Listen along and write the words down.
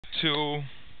to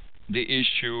the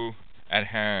issue at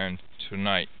hand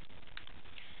tonight.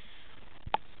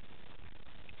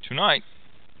 Tonight,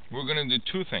 we're going to do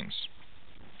two things.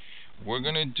 We're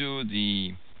going to do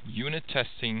the unit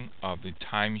testing of the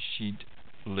timesheet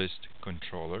list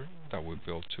controller that we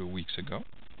built 2 weeks ago.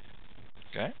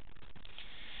 Okay?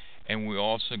 And we're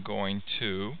also going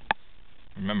to,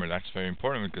 remember that's very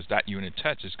important because that unit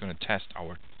test is going to test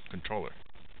our controller.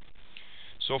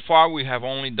 So far we have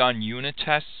only done unit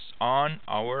tests on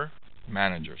our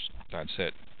managers. That's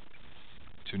it.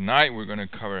 Tonight we're going to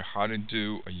cover how to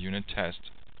do a unit test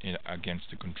against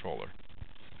the controller.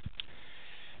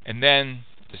 And then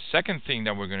the second thing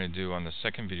that we're going to do on the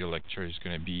second video lecture is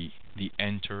going to be the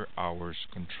enter hours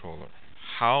controller.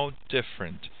 How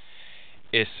different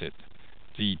is it,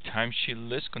 the timesheet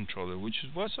list controller, which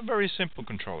was a very simple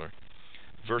controller,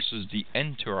 versus the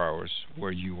enter hours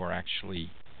where you are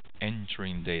actually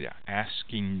entering data,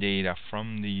 asking data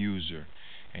from the user,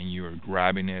 and you are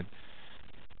grabbing it,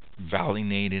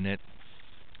 validating it,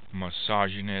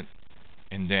 massaging it,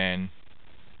 and then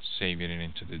saving it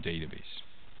into the database.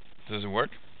 Does it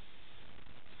work?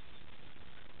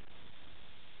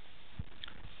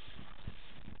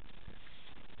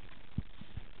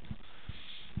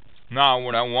 Now,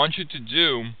 what I want you to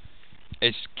do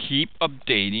is keep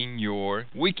updating your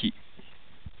wiki,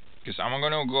 because I'm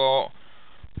going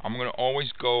to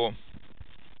always go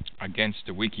against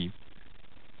the wiki.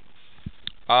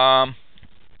 I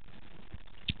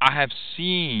have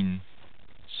seen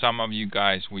some of you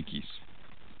guys' wikis.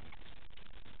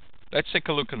 Let's take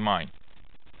a look at mine.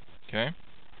 Okay?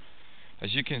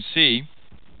 As you can see,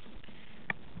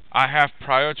 I have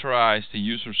prioritized the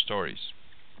user stories.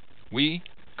 We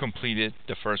completed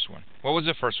the first one. What was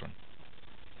the first one?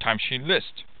 Timesheet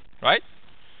list, right?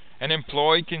 An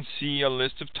employee can see a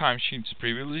list of timesheets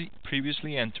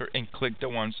previously entered and click the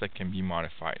ones that can be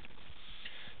modified.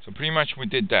 So pretty much we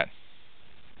did that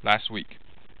last week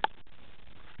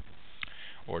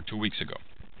or 2 weeks ago.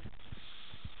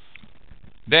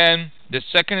 Then the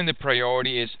second in the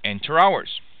priority is enter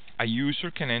hours. A user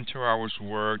can enter hours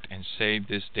worked and save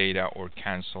this data, or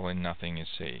cancel and nothing is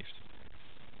saved.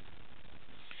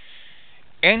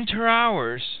 Enter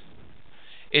hours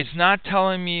is not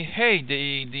telling me, hey, the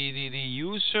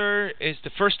user is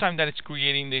the first time that it's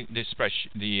creating the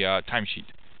timesheet,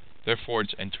 therefore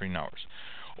it's entering hours.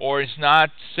 Or it's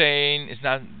not saying, it's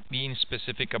not being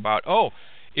specific about, oh,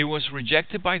 it was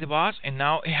rejected by the boss and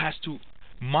now it has to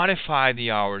modify the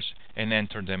hours and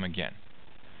enter them again.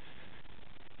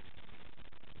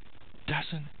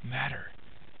 Doesn't matter.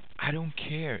 I don't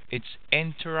care. It's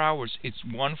enter hours. It's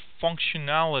one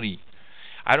functionality.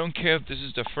 I don't care if this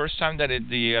is the first time that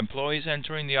the employee is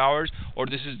entering the hours, or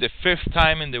this is the 5th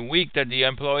time in the week that the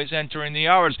employee is entering the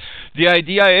hours. The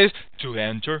idea is to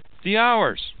enter the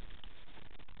hours.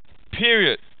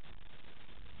 Period.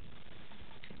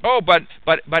 Oh, but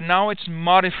now it's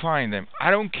modifying them. I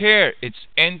don't care. It's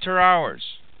enter hours.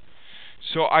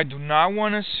 So I do not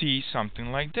want to see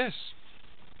something like this.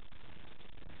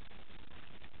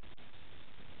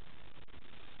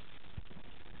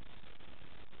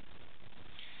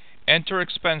 Enter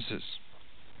expenses.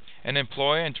 An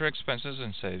employee enters expenses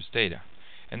and saves data.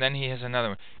 And then he has another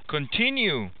one.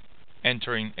 Continue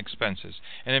entering expenses.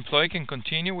 An employee can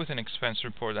continue with an expense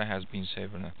report that has been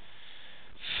saved.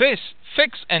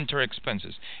 Fix enter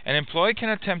expenses. An employee can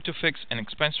attempt to fix an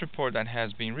expense report that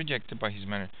has been rejected by his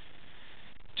manager.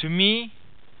 To me,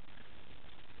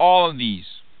 all of these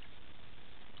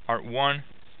are one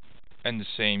and the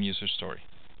same user story.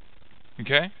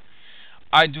 Okay?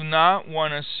 I do not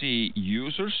want to see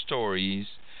user stories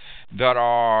that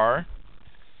are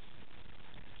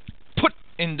put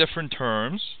in different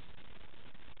terms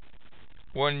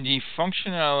when the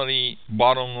functionality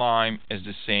bottom line is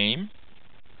the same,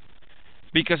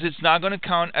 because it's not going to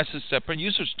count as a separate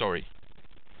user story.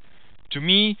 To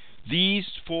me, these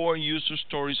 4 user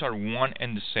stories are one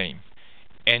and the same.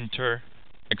 Enter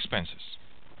expenses.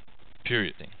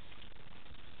 Period.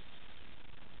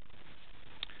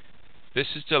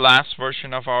 This is the last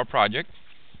version of our project.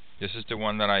 This is the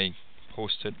one that I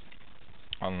posted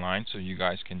online, so you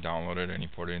guys can download it and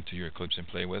import it into your Eclipse and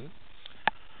play with it.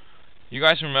 You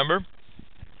guys remember,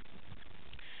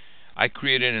 I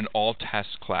created an all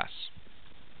tasks class.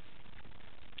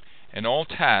 And all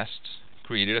tasks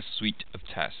created a suite of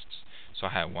tests. So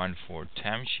I had one for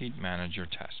timesheet manager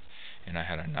test, and I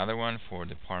had another one for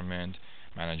department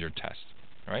manager test,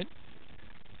 right?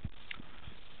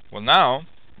 Well, now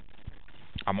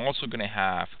I'm also going to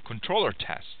have controller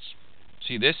tests.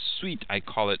 See, this suite, I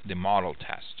call it the model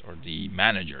test or the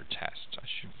manager test.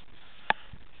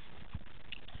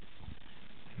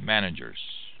 Managers.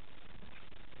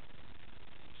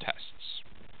 tests.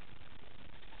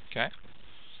 Okay?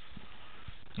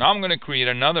 Now I'm going to create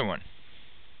another one.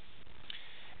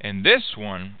 And this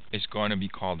one is going to be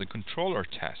called the controller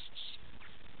tests.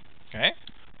 Okay?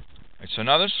 It's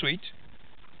another suite.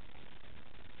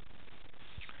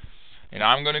 And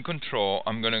I'm going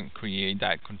to create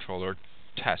that controller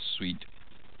test suite.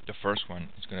 The first one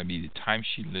is going to be the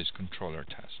timesheet list controller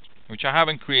test, which I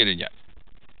haven't created yet.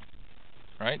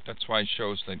 Right? That's why it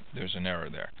shows that there's an error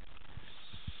there.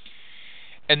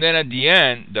 And then at the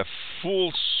end, the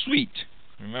full suite.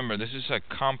 Remember, this is a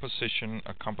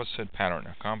composite pattern,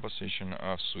 a composition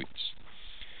of suites.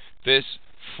 This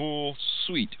full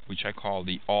suite, which I call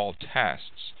the all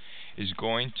tests, is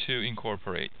going to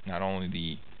incorporate not only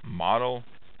the model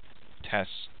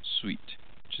test suite,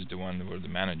 which is the one for the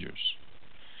managers,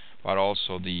 but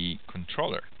also the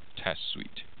controller test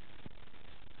suite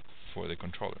for the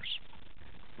controllers.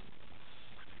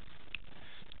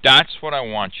 That's what I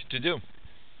want you to do.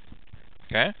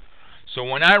 Okay? So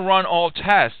when I run all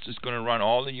tests, it's going to run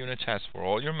all the unit tests for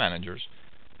all your managers,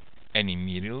 and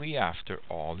immediately after,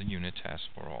 all the unit tests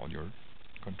for all your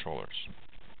controllers.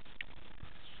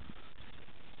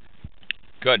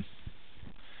 Good.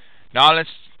 Now let's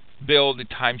build the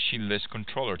timesheet list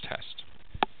controller test.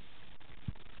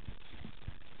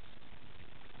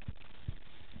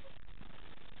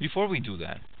 Before we do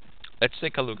that, let's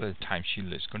take a look at the timesheet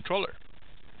list controller.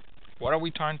 What are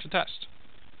we trying to test?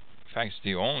 In fact, it's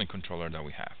the only controller that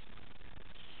we have.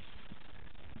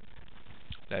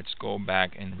 Let's go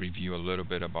back and review a little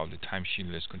bit about the timesheet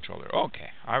list controller. Okay,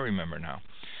 I remember now.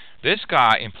 This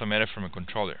guy implemented from a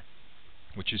controller,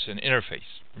 which is an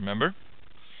interface, remember?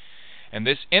 And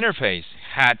this interface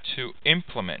had to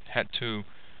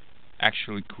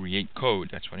actually create code.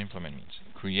 That's what implement means.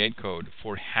 Create code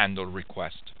for handle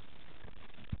request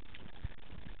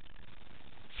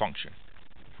function.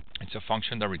 It's a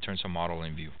function that returns a model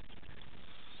in view.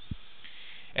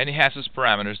 And it has as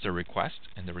parameters the request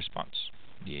and the response.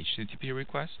 The HTTP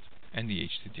request and the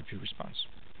HTTP response.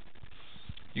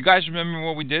 You guys remember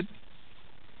what we did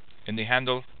in the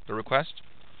handle the request?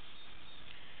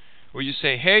 Where you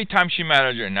say, hey, timesheet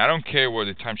manager, and I don't care where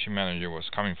the timesheet manager was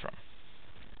coming from.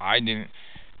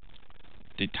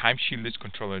 The timesheet list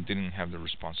controller didn't have the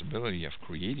responsibility of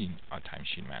creating a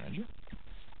timesheet manager.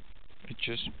 It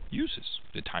just uses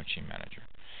the timesheet manager.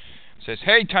 It says,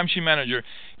 hey, timesheet manager,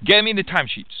 get me the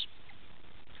timesheets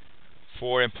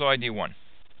for employee ID 1.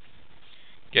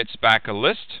 Gets back a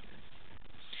list.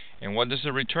 And what does it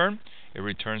return? It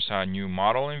returns a new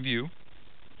model in view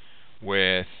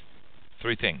with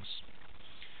 3 things.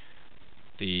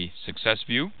 The success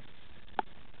view,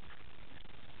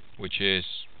 which is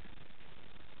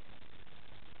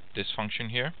this function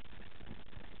here,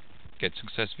 get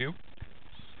success view.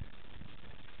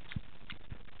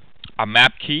 A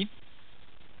map key,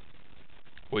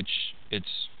 which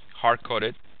it's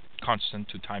hard-coded, constant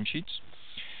to timesheets.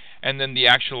 And then the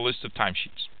actual list of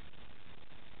timesheets.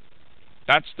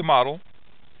 That's the model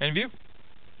and view.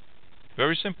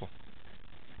 Very simple.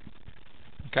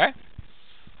 Okay?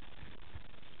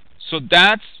 So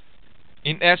that's,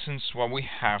 in essence, what we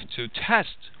have to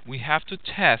test. We have to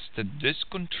test that this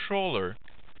controller,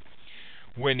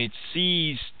 when it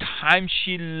sees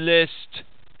timesheet list.htm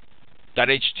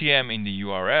in the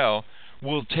URL,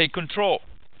 will take control.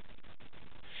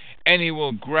 And it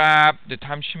will grab the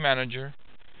timesheet manager,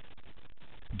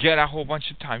 get a whole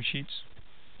bunch of timesheets,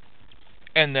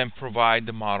 and then provide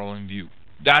the model in view.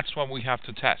 That's what we have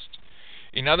to test.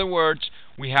 In other words,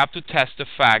 we have to test the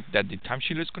fact that the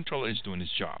timesheet list controller is doing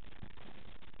its job.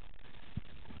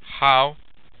 How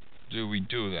do we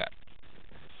do that?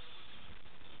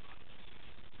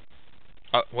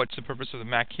 What's the purpose of the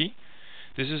map key?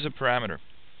 This is a parameter.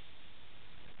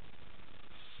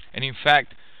 And in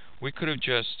fact, we could have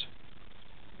just,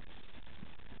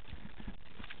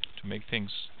 to make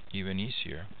things even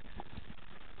easier,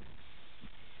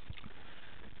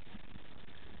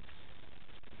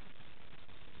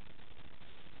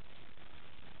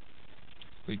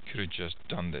 we could have just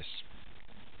done this.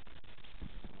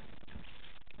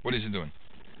 What is it doing?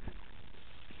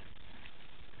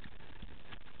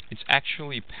 It's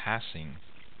actually passing.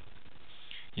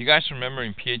 You guys remember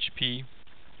in PHP,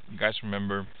 you guys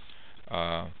remember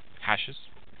hashes?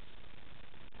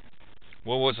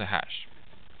 What was a hash?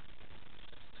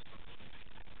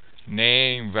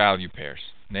 Name value pairs.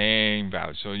 Name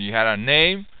value. So you had a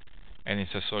name and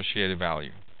its associated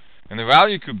value. And the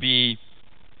value could be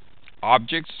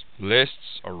objects,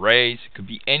 lists, arrays. It could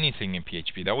be anything in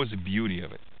PHP. That was the beauty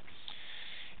of it.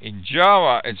 In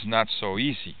Java, it's not so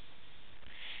easy.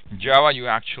 In Java, you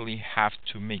actually have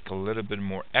to make a little bit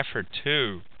more effort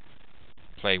to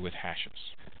play with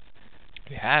hashes.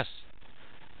 It has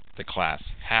the class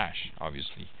hash,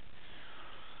 obviously.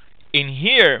 In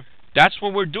here, that's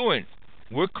what we're doing.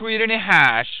 We're creating a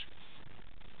hash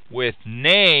with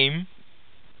name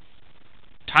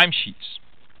timesheets.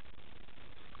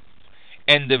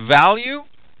 And the value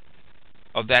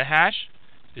of that hash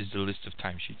is the list of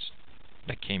timesheets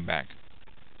that came back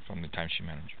from the timesheet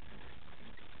manager.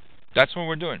 That's what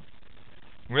we're doing.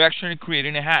 We're actually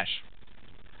creating a hash.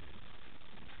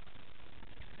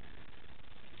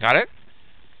 Got it?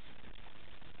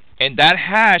 And that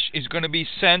hash is going to be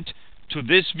sent to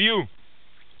this view.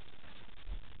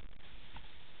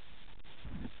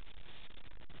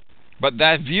 But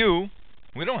that view,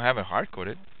 we don't have it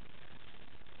hard-coded,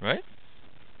 right?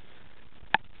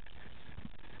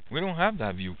 We don't have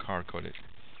that view hard-coded.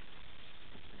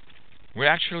 We're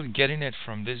actually getting it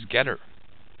from this getter,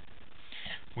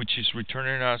 which is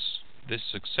returning us this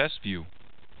success view,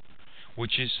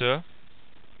 which is a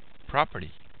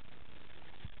property.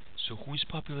 So who is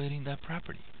populating that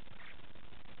property?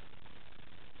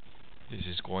 This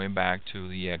is going back to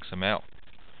the XML.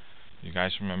 You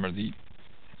guys remember the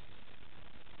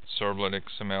servlet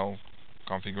XML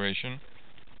configuration?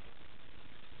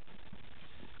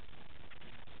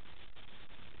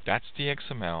 That's the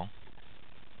XML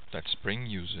that Spring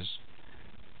uses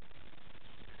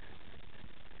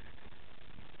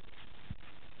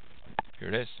here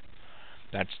it is.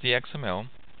 That's the XML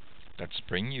that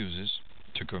Spring uses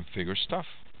to configure stuff.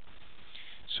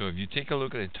 So if you take a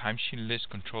look at the timesheet list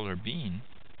controller bean,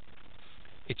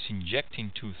 it's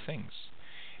injecting two things.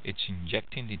 It's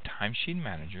injecting the timesheet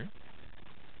manager,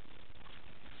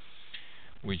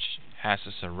 which has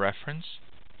as a reference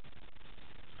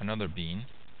another bean,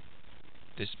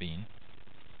 this bean.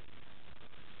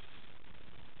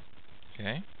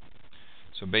 Okay,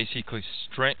 so basically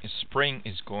Spring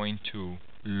is going to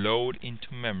load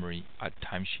into memory a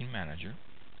timesheet manager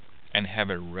and have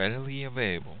it readily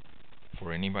available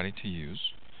for anybody to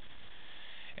use.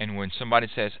 And when somebody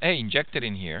says, hey, inject it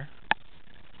in here,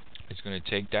 it's going to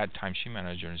take that timesheet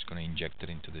manager and it's going to inject it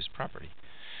into this property.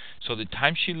 So the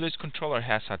timesheet list controller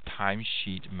has a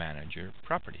timesheet manager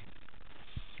property,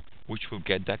 which will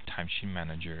get that timesheet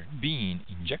manager bean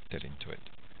injected into it.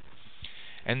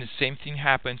 And the same thing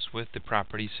happens with the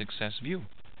property success view.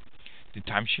 The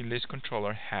timesheet list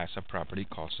controller has a property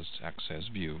called success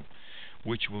view,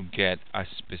 which will get a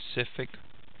specific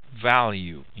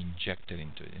value injected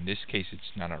into it. In this case,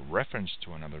 it's not a reference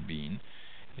to another bean,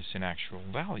 it's an actual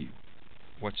value.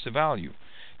 What's the value?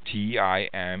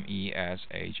 TIMESHEETLIST.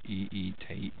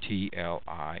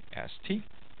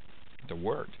 The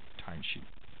word timesheet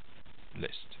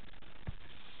list.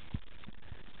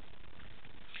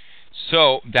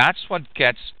 So that's what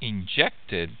gets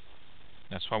injected.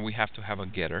 That's why we have to have a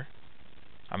getter.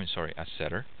 A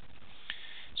setter,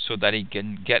 so that it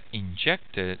can get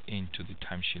injected into the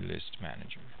timesheet list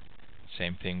manager.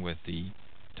 Same thing with the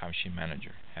timesheet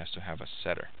manager. It has to have a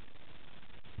setter.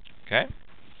 Okay?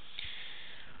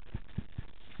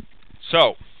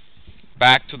 So,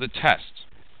 back to the test.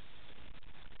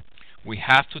 We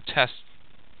have to test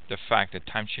the fact that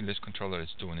timesheet list controller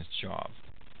is doing its job.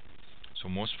 So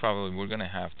most probably we're going to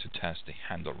have to test the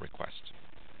handle request.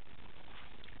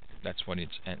 That's what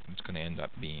it's going to end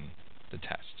up being, the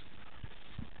test.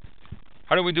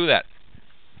 How do we do that?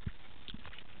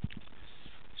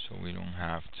 So we don't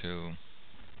have to.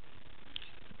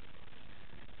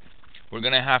 We're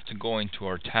going to have to go into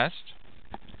our test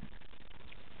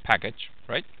package,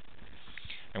 right?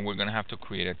 And we're going to have to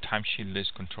create a timesheet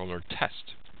list controller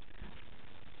test.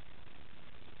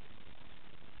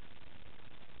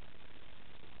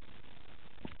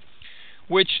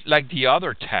 Which, like the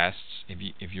other tests,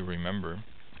 if you remember,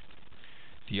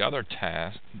 the other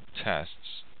tests,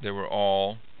 they were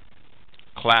all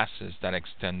classes that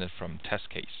extended from test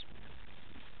case.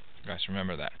 You guys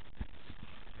remember that?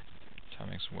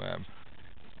 Atomics Web.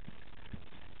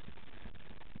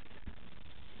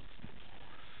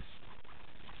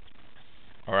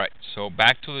 Alright, so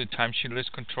back to the timesheet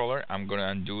list controller. I'm going to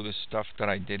undo the stuff that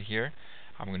I did here.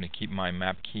 I'm going to keep my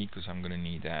map key because I'm going to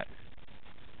need that.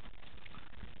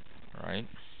 Alright.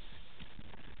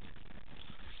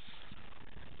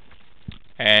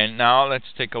 And now let's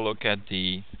take a look at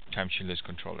the timesheet list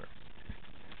controller.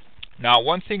 Now,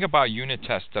 one thing about unit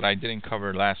tests that I didn't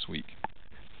cover last week.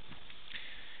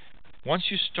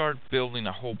 Once you start building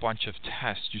a whole bunch of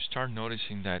tests, you start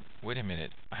noticing that, wait a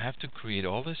minute, I have to create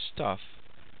all this stuff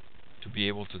to be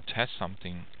able to test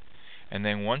something. And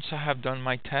then once I have done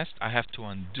my test, I have to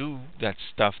undo that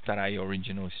stuff that I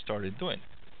originally started doing.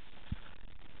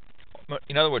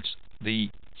 In other words, the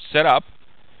setup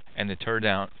and the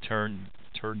turn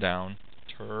turned down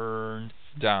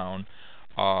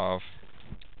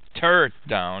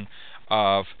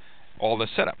of all the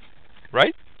setup,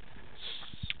 right?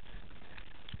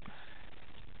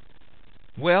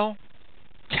 Well,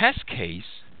 test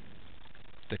case,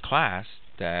 the class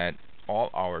that all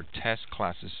our test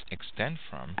classes extend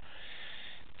from,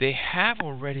 they have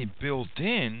already built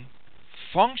in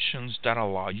functions that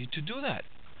allow you to do that.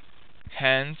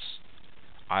 Hence,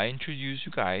 I introduce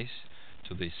you guys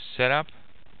to the setup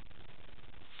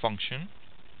function,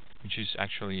 which is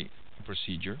actually a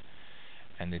procedure,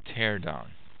 and the teardown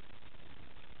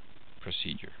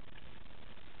procedure.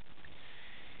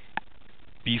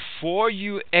 Before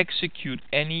you execute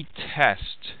any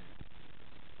test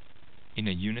in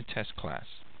a unit test class,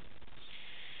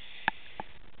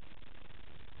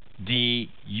 the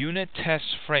unit test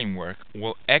framework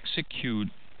will execute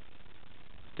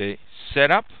the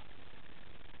setup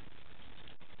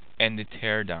and the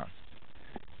teardown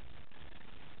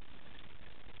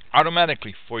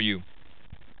automatically for you,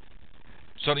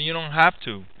 so that you don't have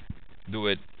to do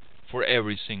it for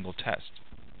every single test.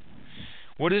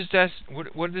 What is this?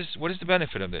 What is the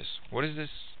benefit of this? What is this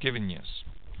giving us?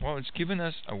 Well, it's giving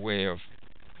us a way of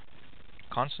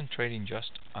concentrating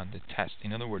just on the test.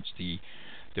 In other words, the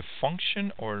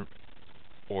function or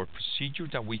procedure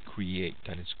that we create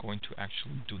that is going to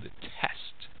actually do the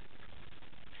test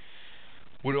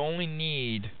would only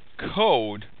need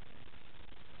code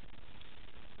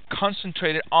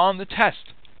concentrated on the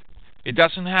test. It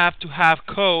doesn't have to have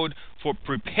code for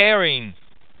preparing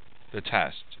the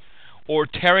test or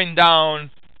tearing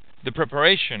down the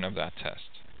preparation of that test.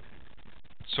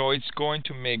 So it's going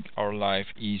to make our life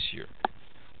easier.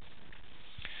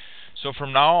 So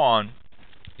from now on,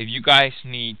 if you guys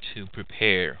need to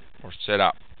prepare or set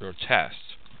up your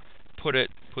test, put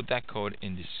that code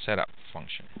in the setup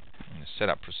function, in the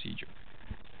setup procedure.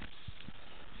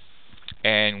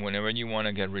 And whenever you want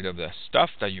to get rid of the stuff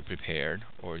that you prepared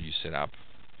or you set up,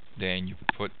 then you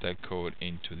put that code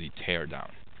into the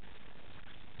teardown.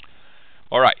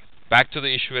 Alright, back to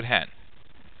the issue at hand.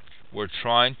 We're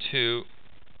trying to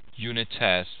unit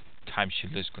test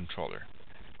timesheet list controller.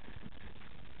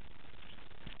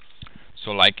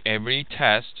 So like every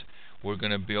test, we're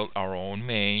going to build our own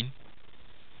main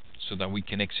so that we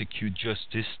can execute just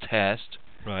this test,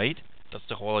 right? That's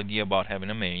the whole idea about having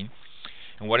a main.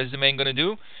 And what is the main going to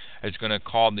do? It's going to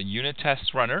call the unit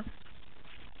test runner,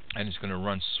 and it's going to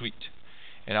run suite.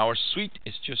 And our suite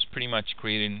is just pretty much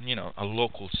creating, a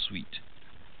local suite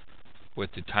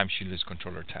with the timesheet list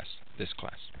controller test, this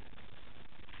class.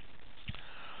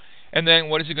 And then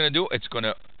what is it going to do? It's going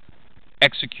to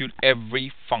execute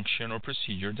every function or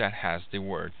procedure that has the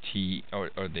word T or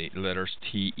the letters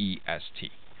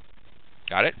TEST.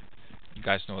 Got it? You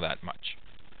guys know that much.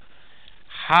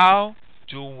 How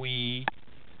do we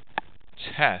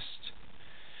test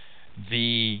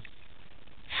the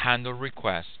handle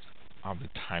request of the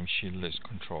timesheet list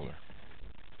controller?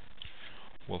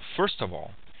 Well, first of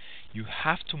all, you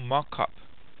have to mock up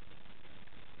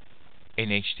an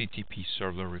HTTP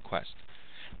server request.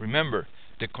 Remember,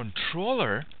 the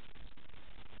controller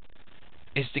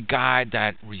is the guy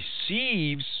that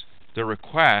receives the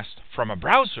request from a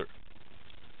browser.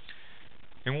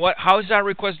 And how is that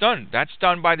request done? That's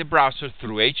done by the browser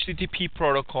through HTTP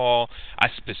protocol, a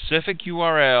specific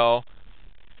URL.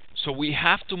 So we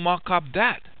have to mock up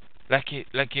that, like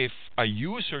if a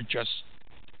user just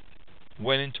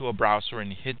went into a browser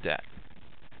and hit that.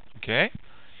 Okay?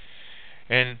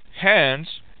 And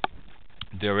hence,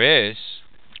 there is,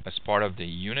 as part of the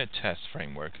unit test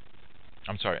framework,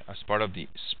 as part of the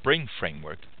Spring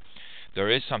framework,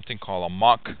 there is something called a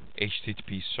mock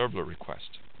HTTP server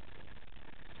request.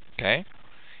 Okay?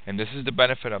 And this is the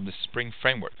benefit of the Spring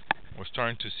framework. We're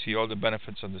starting to see all the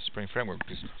benefits of the Spring framework,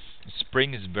 because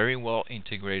Spring is very well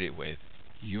integrated with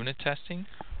unit testing,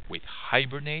 with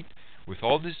Hibernate, with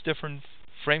all these different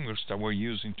frameworks that we're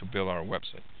using to build our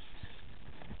website.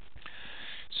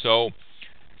 So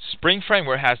Spring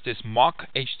framework has this mock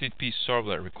HTTP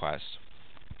servlet request,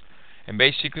 and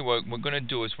basically what we're going to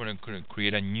do is we're going to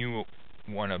create a new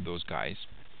one of those guys,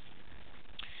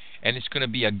 and it's going to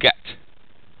be a get.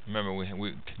 Remember, we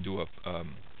can do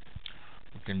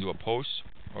a post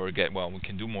or a get. Well, we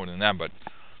can do more than that, but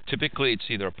typically it's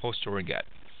either a post or a get.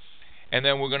 And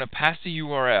then we're going to pass the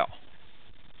URL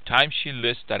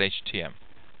timesheetlist.htm.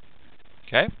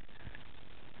 Okay.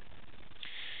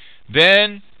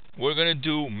 Then we're going to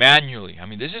do manually.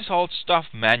 This is all stuff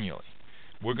manually.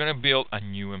 We're going to build a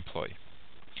new employee.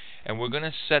 And we're going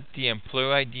to set the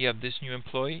employee ID of this new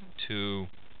employee to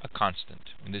a constant.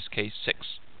 In this case, 6.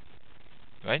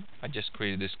 Right? I just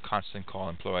created this constant called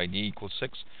employee ID equals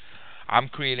 6. I'm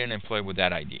creating an employee with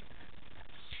that ID.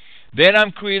 Then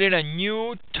I'm creating a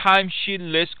new timesheet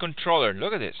list controller.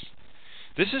 Look at this.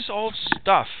 This is all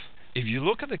stuff. If you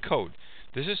look at the code,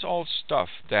 this is all stuff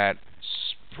that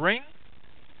Spring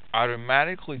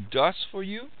automatically does for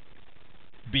you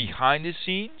behind the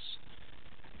scenes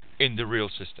in the real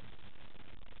system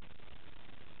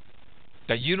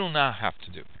that you do not have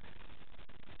to do.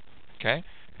 Okay?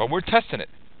 But we're testing it.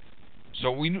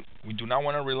 So we do not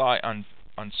want to rely on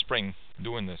Spring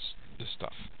doing this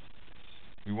stuff.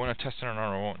 We want to test it on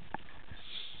our own.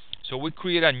 So we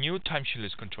create a new timesheet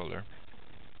list controller.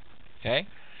 Okay?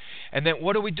 And then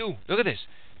what do? Look at this.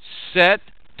 Set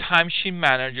timesheet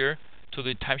manager to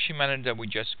the timesheet manager that we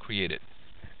just created.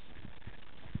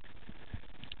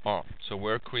 Oh, so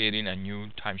we're creating a new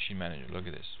timesheet manager. Look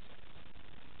at this.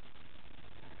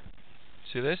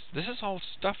 See this? This is all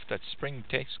stuff that Spring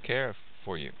takes care of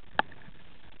for you.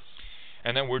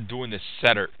 And then we're doing the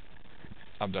setter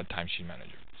of that timesheet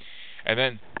manager. And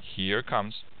then here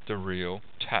comes the real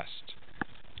test.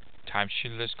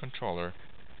 Timesheet list controller,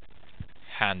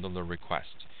 handle the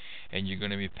request. And you're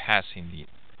going to be passing the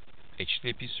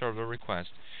HTTP server request,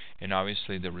 and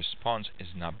obviously the response is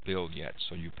not built yet,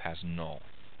 so you pass null.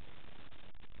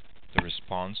 The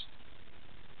response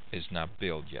is not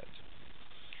built yet.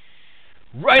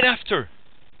 Right after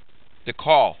the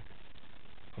call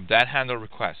of that handle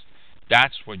request,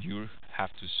 that's when you have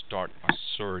to start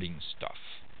asserting stuff.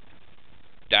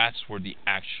 That's where the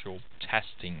actual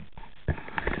testing,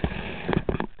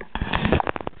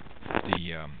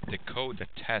 the code that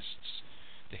tests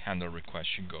the handle request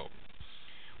should go.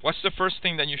 What's the first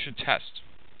thing that you should test?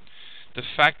 The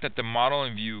fact that the model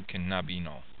in view cannot be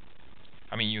null.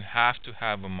 I mean, you have to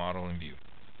have a model in view.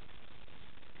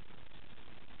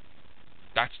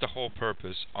 That's the whole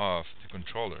purpose of the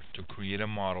controller, to create a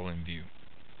model in view.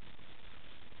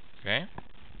 Okay?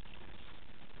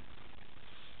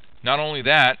 Not only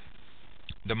that,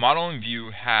 the model in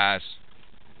view has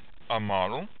a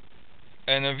model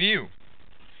and a view.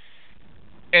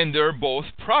 And they're both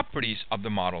properties of the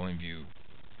model in view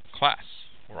class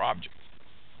or object.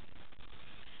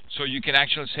 So you can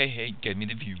actually say, hey, get me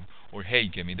the view, or hey,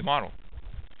 get me the model.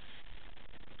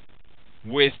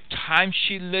 With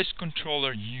timesheet list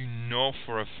controller, you know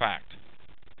for a fact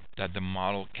that the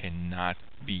model cannot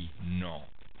be null.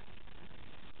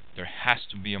 There has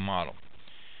to be a model.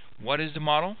 What is the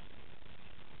model?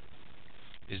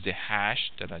 Is the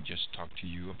hash that I just talked to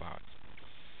you about.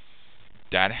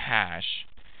 That hash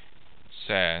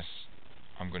says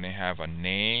I'm going to have a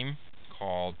name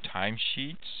called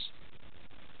timesheets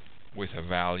with a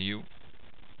value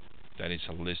that is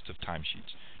a list of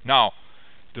timesheets. Now,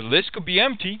 the list could be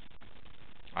empty.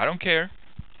 I don't care.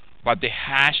 But the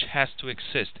hash has to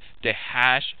exist. The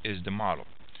hash is the model.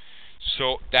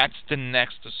 So that's the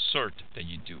next assert that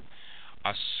you do.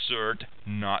 Assert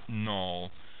not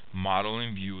null model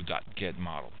in view dot get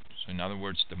model. So in other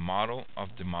words, the model of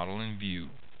the model in view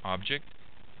object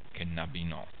cannot be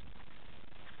null.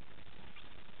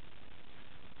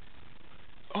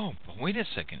 Oh, but wait a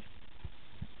second.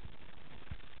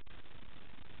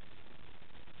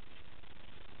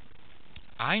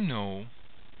 I know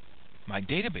my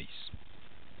database.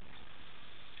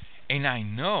 And I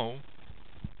know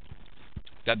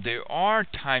that there are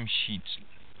timesheets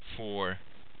for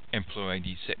employee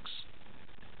ID 6.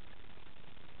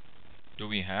 Do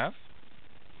we have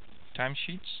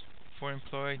timesheets for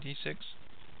employee ID 6?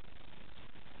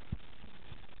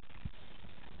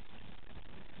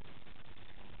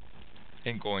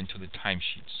 And go into the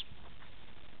timesheets.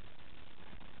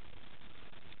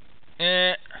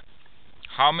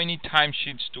 How many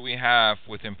timesheets do we have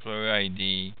with employee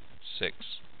ID 6?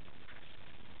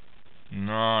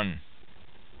 None.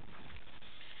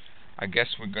 I guess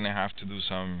we're going to have to do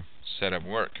some setup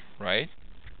work, right?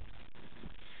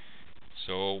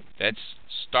 So let's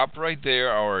stop right there,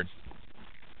 our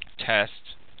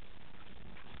test,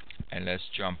 and let's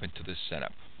jump into the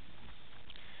setup.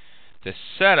 The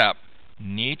setup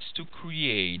needs to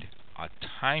create a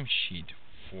timesheet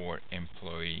for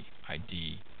employee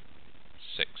ID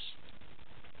 6.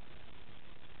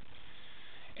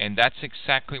 And that's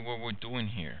exactly what we're doing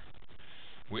here.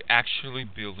 We're actually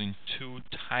building two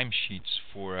timesheets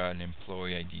for an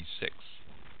employee ID 6.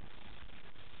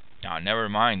 Now, never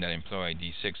mind that employee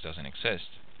ID 6 doesn't exist.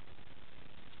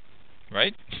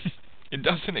 Right? It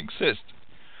doesn't exist.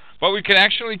 But we can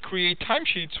actually create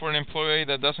timesheets for an employee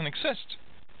that doesn't exist.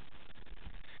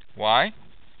 Why?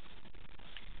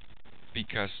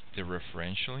 Because the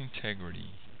referential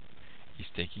integrity is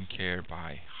taken care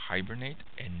by Hibernate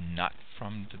and not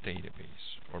from the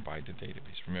database or by the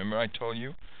database. Remember I told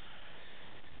you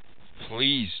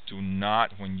please do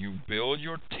not, when you build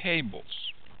your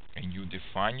tables and you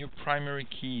define your primary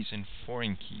keys and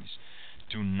foreign keys,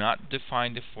 do not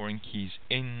define the foreign keys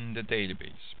in the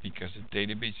database, because the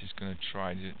database is going to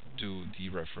try to do the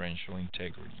referential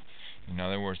integrity. In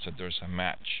other words, that there's a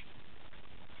match.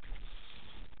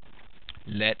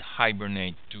 Let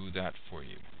Hibernate do that for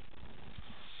you.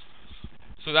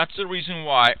 So that's the reason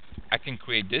why I can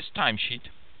create this timesheet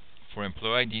for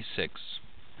employee ID 6.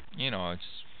 You know, it's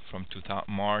from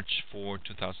March 4,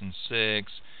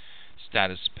 2006,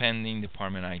 status pending,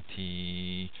 department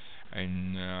IT,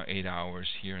 and 8 hours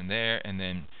here and there, and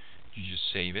then you just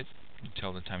save it. You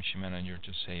tell the timesheet manager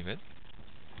to save it,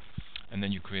 and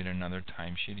then you create another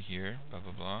timesheet here, blah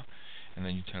blah blah, and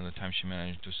then you tell the timesheet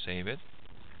manager to save it,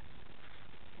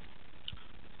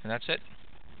 and that's it.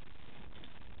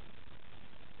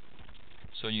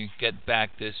 So you get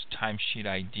back this timesheet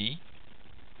ID.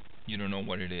 You don't know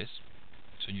what it is,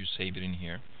 so you save it in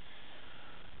here.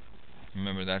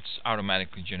 Remember, that's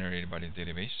automatically generated by the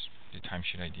database, the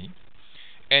timesheet ID.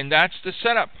 And that's the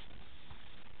setup.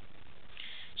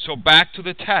 So back to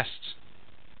the test.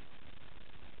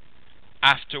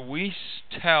 After we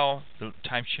tell the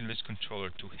timesheet list controller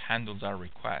to handle that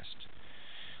request,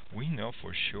 we know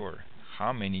for sure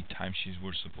how many timesheets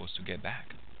we're supposed to get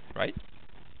back, right?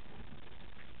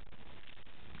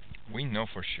 We know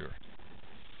for sure.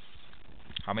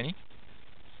 How many?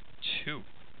 2.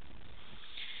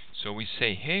 So we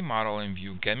say, hey, model in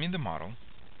view, get me the model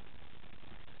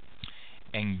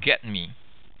and get me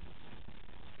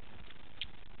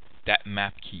that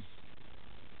map key.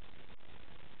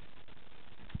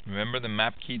 Remember the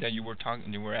map key that you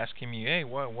were asking me, hey,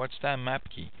 what's that map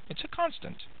key? It's a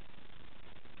constant,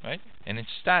 right? And it's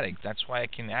static. That's why I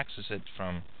can access it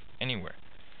from anywhere.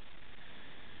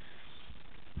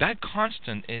 That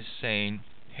constant is saying,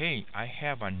 hey, I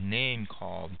have a name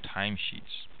called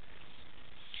timesheets.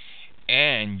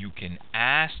 And you can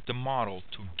ask the model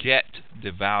to get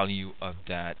the value of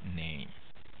that name.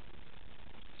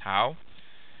 How?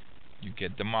 You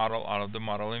get the model out of the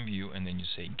model in view, and then you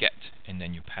say get, and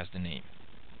then you pass the name.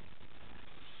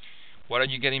 What are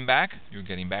you getting back? You're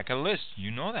getting back a list.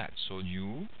 You know that. So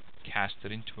you cast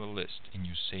it into a list, and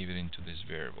you save it into this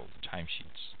variable,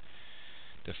 timesheets.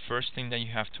 The first thing that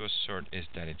you have to assert is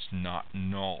that it's not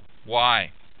null.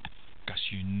 Why? Because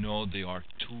you know there are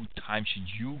 2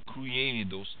 timesheets. You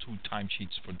created those 2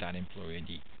 timesheets for that employee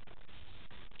ID.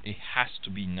 It has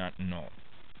to be not null.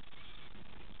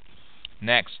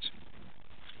 Next,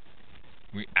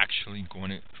 we're actually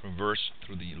going to traverse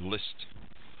through the list.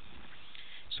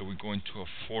 So we go into a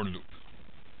for loop.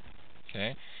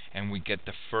 Okay? And we get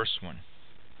the first one.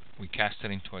 We cast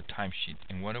it into a timesheet.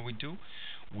 And what do?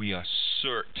 We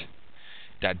assert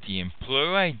that the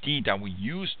employee ID that we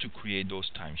use to create those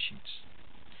timesheets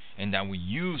and that we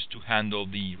use to handle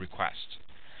the request,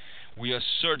 we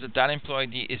assert that that employee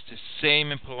ID is the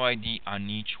same employee ID on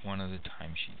each one of the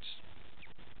timesheets.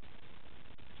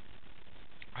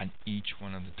 On each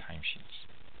one of the timesheets.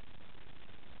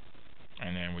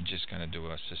 And then we're just going to do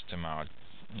a system out,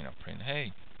 print,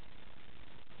 hey,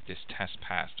 this test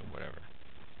passed or whatever.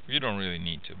 You don't really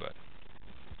need to, but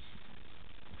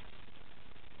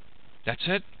that's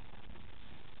it.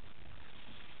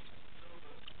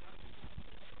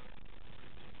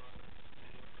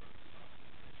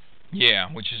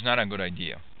 Yeah, which is not a good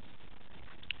idea.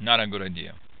 Not a good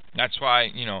idea. That's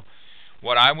why,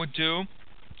 what I would do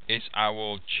is I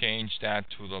will change that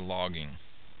to the logging.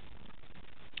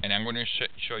 And I'm going to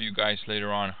show you guys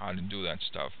later on how to do that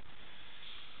stuff.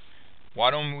 Why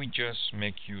don't we just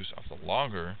make use of the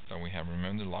logger that we have,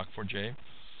 remember the log4j,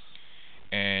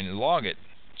 and log it.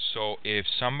 So if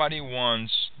somebody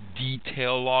wants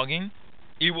detail logging,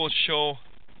 it will show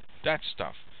that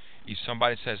stuff. If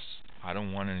somebody says, I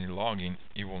don't want any logging,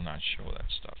 it will not show that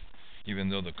stuff, even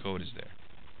though the code is there.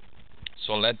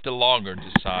 So let the logger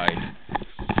decide.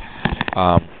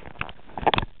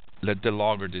 Let the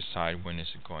logger decide when is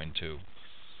it going to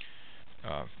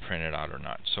print it out or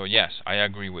not. So yes, I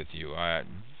agree with you. It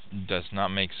does not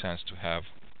make sense to have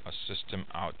a system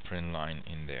out print line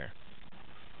in there.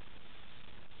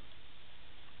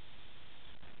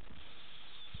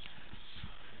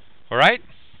 All right.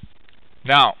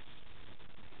 Now,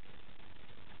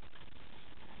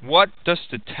 what does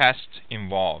the test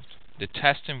involve? The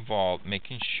test involved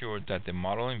making sure that the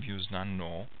model in view is not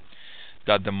null,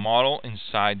 that the model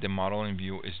inside the model in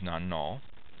view is not null,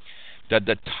 that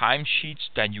the timesheets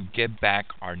that you get back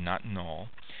are not null,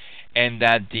 and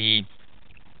that the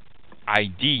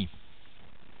ID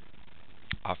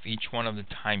of each one of the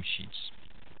timesheets,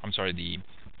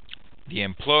 the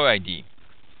employee ID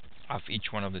of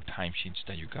each one of the timesheets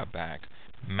that you got back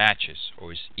matches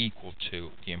or is equal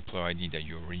to the employee ID that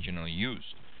you originally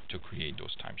used to create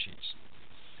those timesheets.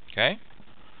 Okay?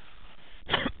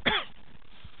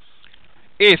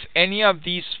 If any of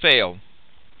these fail,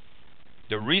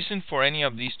 the reason for any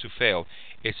of these to fail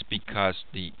is because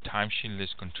the timesheet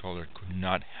list controller could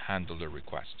not handle the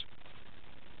request.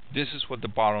 This is what the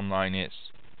bottom line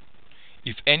is.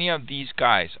 If any of these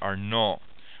guys are null,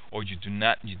 or you did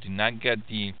not get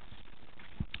the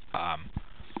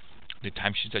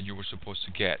timesheets that you were supposed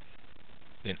to get,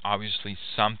 then obviously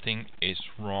something is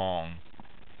wrong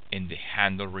in the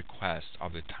handle request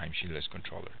of the timesheet list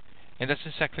controller, and that's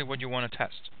exactly what you want to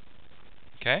test.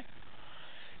 Okay.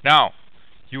 Now,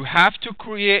 you have just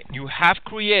created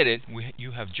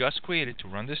to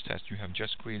run this test. You have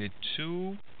just created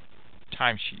 2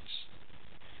 timesheets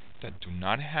that do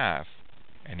not have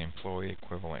an employee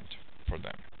equivalent for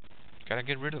them. You gotta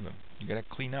get rid of them. You gotta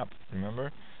clean up.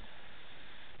 Remember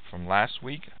from last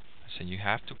week, I said you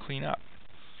have to clean up.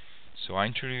 So I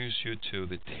introduce you to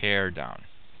the teardown.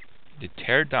 The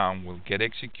teardown will get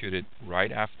executed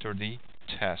right after the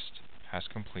test has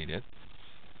completed,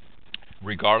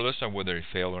 regardless of whether it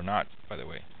failed or not, by the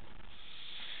way.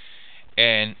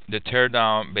 And the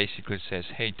teardown basically says,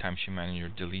 hey, timesheet manager,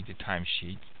 delete the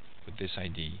timesheet with this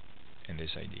ID and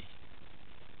this ID,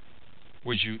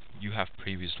 which you have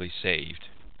previously saved,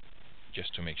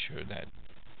 just to make sure that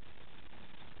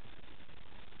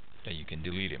you can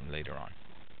delete them later on.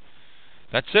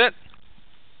 That's it.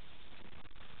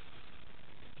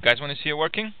 You guys want to see it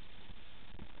working?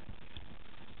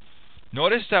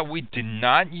 Notice that we did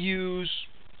not use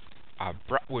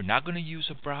we're not going to use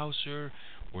a browser.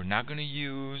 We're not going to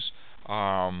use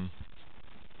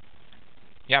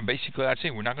basically that's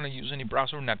it. We're not going to use any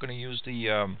browser. We're not going to use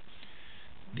the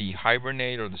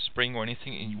Hibernate or the Spring or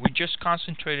anything. We just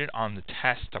concentrated on the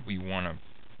test that we want to.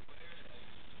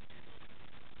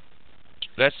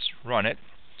 Let's run it.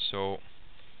 So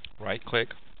right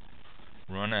click,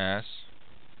 run as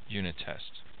unit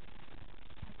test.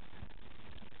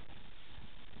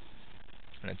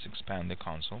 Let's expand the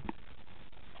console.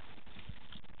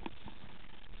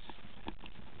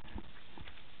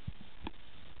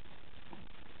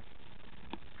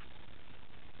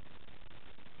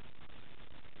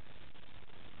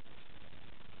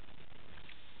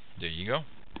 There you go.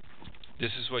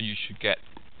 This is what you should get.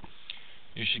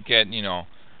 You should get,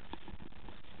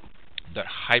 that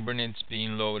Hibernate's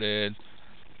being loaded,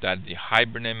 that the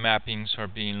Hibernate mappings are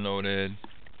being loaded,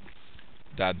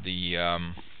 that the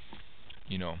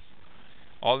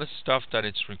all the stuff that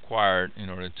it's required in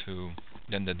order to,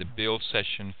 then that the build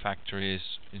session factory is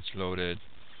loaded,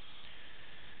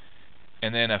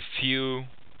 and then a few.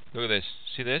 Look at this.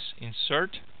 See this?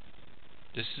 Insert.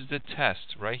 This is the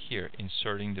test right here,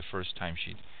 inserting the first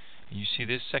timesheet. And you see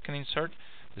this second insert?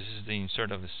 This is the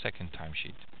insert of the second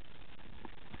timesheet.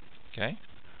 Okay?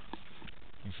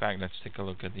 In fact, let's take a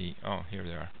look at the, here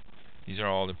they are. These are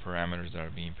all the parameters that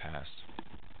are being passed.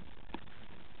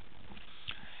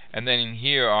 And then in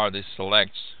here are the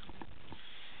selects.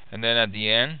 And then at the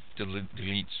end,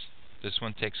 deletes. This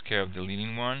one takes care of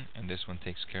deleting one, and this one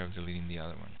takes care of deleting the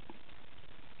other one.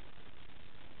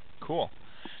 Cool.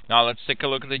 Now let's take a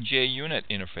look at the JUnit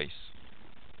interface.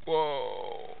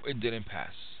 Whoa, it didn't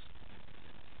pass.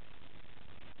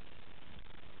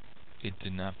 It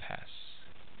did not pass.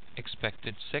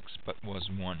 Expected 6, but was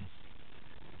 1.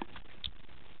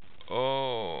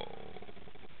 Oh,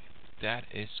 that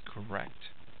is correct.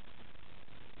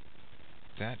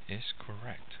 That is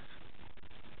correct.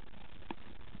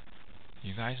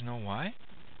 You guys know why?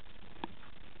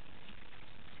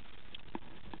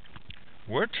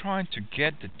 We're trying to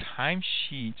get the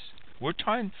timesheets. We're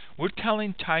telling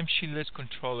timesheet list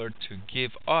controller to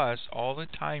give us all the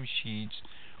timesheets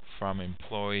from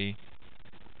employee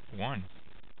 1.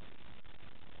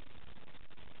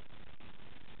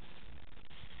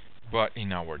 But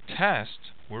in our test,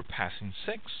 we're passing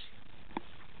 6.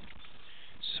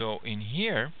 So in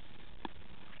here,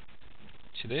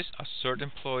 see this? Assert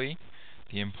employee.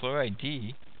 The employee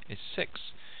ID is 6,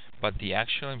 but the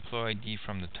actual employee ID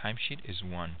from the timesheet is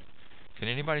 1. Can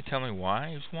anybody tell me why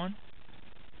it's 1?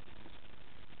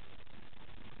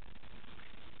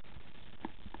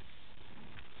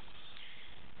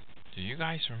 Do you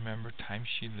guys remember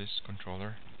timesheet list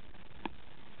controller?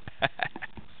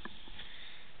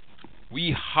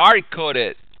 We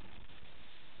hard-coded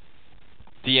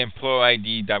the employee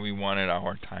ID that we wanted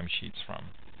our timesheets from.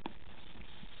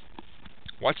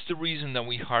 What's the reason that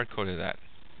we hard-coded that?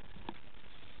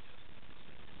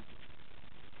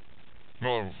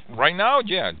 Well, right now,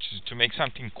 yeah, just to make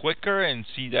something quicker and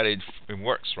see that it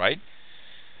works, right?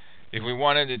 If we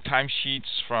wanted the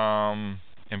timesheets from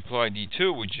employee ID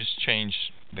 2, we just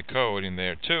change the code in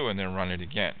there too and then run it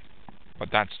again. But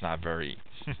that's not very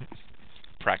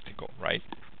practical, right?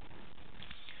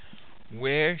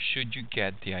 Where should you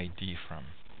get the ID from?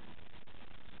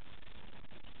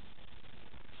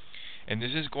 And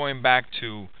this is going back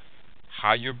to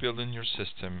how you're building your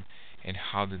system and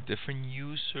how the different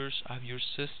users of your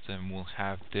system will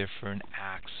have different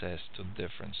access to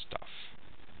different stuff.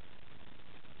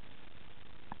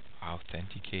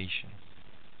 Authentication.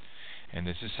 And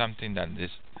this is something that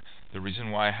the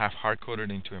reason why I have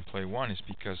hard-coded into employee 1 is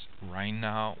because right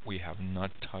now we have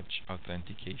not touched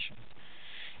authentication.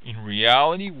 In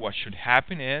reality, what should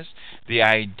happen is the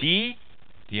ID,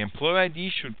 the employee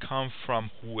ID, should come from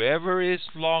whoever is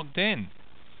logged in.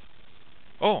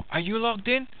 Oh, are you logged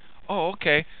in? Oh,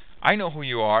 okay. I know who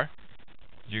you are.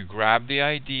 You grab the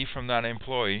ID from that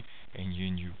employee and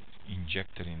you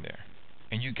inject it in there.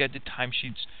 And you get the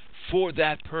timesheets for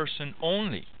that person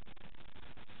only.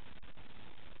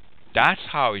 That's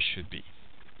how it should be.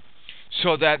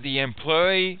 So that the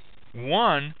employee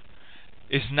 1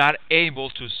 is not able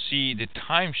to see the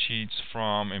timesheets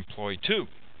from employee 2.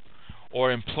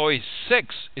 Or employee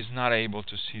 6 is not able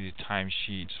to see the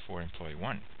timesheets for employee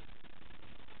 1.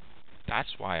 That's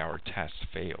why our test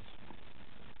failed.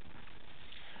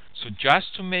 So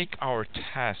just to make our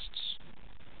tests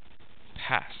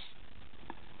pass,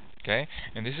 okay?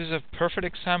 And this is a perfect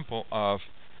example of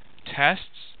tests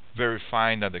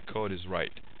verifying that the code is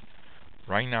right.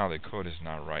 Right now the code is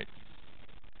not right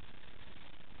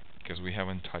because we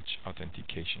haven't touched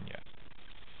authentication yet.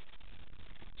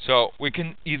 So we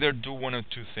can either do one of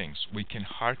two things. We can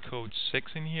hard code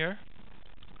 6 in here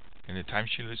in the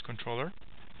timesheet list controller.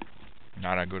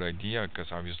 Not a good idea because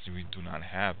obviously we do not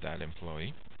have that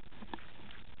employee.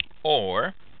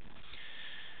 Or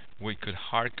we could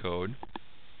hard code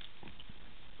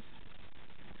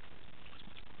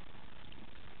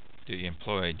the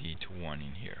employee ID to 1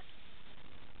 in here.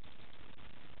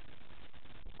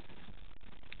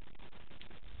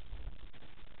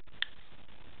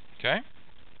 Okay?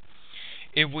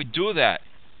 If we do that,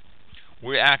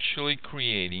 we're actually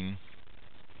creating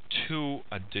 2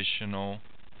 additional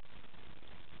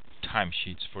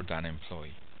timesheets for that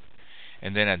employee.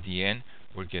 And then at the end,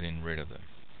 we're getting rid of them.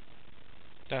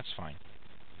 That's fine.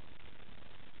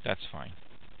 That's fine.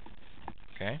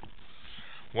 Okay?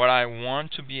 What I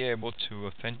want to be able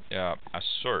to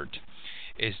assert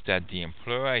is that the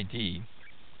employee ID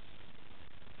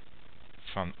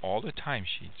from all the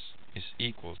timesheets is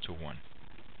equal to 1.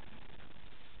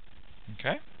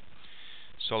 Okay?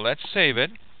 So let's save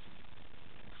it.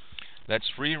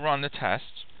 Let's rerun the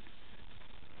test.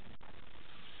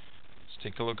 Let's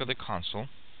take a look at the console.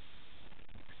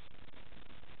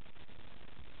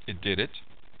 It did it.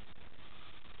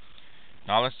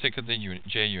 Now let's take a look at the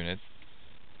JUnit.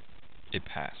 It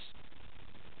passed.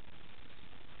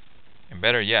 And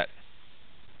better yet,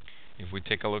 if we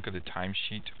take a look at the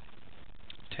timesheet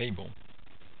table,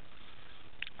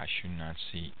 I should not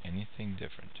see anything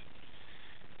different.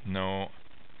 No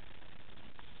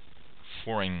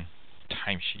foreign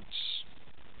timesheets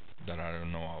that I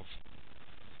don't know of.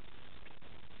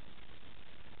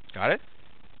 Got it?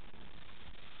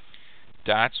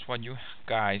 That's what you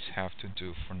guys have to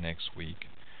do for next week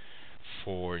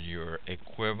for your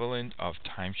equivalent of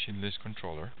timesheet list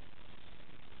controller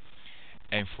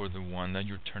and for the one that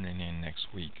you're turning in next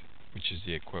week, which is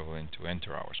the equivalent to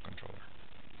enter hours controller.